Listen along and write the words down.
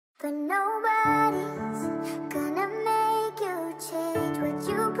But nobody's gonna make you change what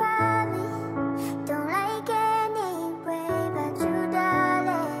you promised. Don't like any way but you,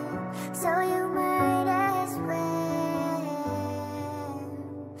 darling, so you might as well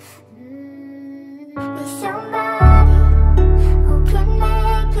be somebody who can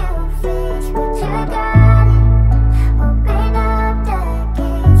make you face what you got. Open up the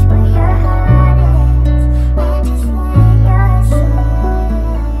gates where your heart is and just let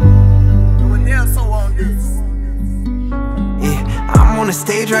I'm on the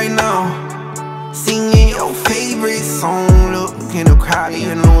stage right now, singing your favorite song. Look in the crowd,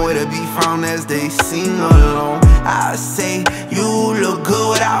 you know where to be found as they sing along. I say you look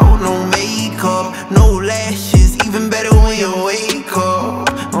good without no makeup, no lashes, even better when you wake up.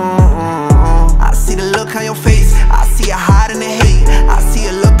 I see the look on your face, I see you hiding the hate. I see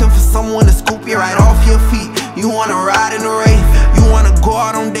you looking for someone to scoop you right off your feet. You wanna ride in the Wraith, you wanna go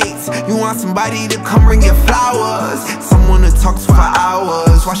out on dates, you want somebody to come bring you flowers, someone to talk to for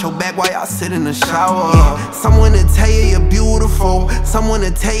hours, wash your back while y'all sit in the shower. Someone to tell you you're beautiful, someone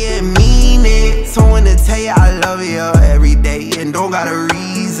to tell you and mean it, someone to tell you I love you every day and don't got a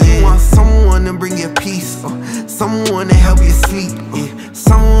reason. You want someone to bring you peace, someone to help you sleep,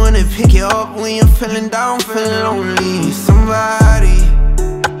 someone to pick you up when you're feeling down, feeling lonely. Somebody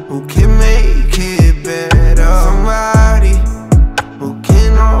who can make it better, somebody who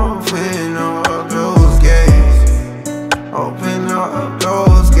can open up those gates, open up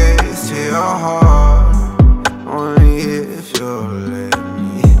those gates to your heart, only if you'll let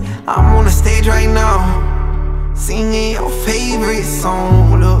me. I'm on the stage right now, singing your favorite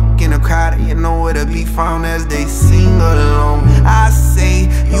song. Look in the crowd, you know where to be found as they sing along. I say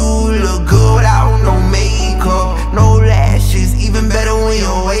you look good without no makeup, no lashes, even better when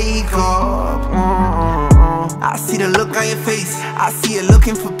you wake up. I see the look on your face, I see you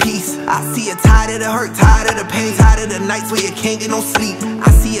looking for peace. I see you tired of the hurt, tired of the pain, tired of the nights where you can't get no sleep.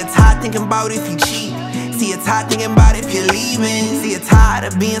 I see you tired thinking about if you cheat, see you tired thinking about if you're leaving. See you tired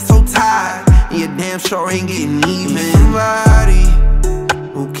of being so tired, and you damn sure ain't getting even. Somebody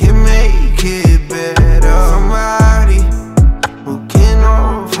who can make it better, somebody who can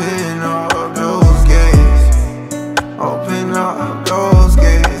open up those gates, open up those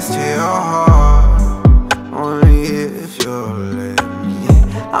gates to your heart, only if you'll let me.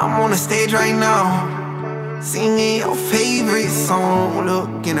 I'm on the stage right now, singing your favorite song.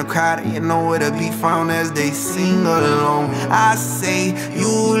 Look in the crowd, you know where to be found as they sing along. I say you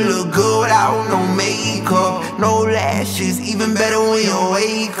look good without no makeup, no lashes, even better when you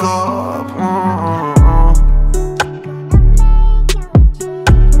wake up.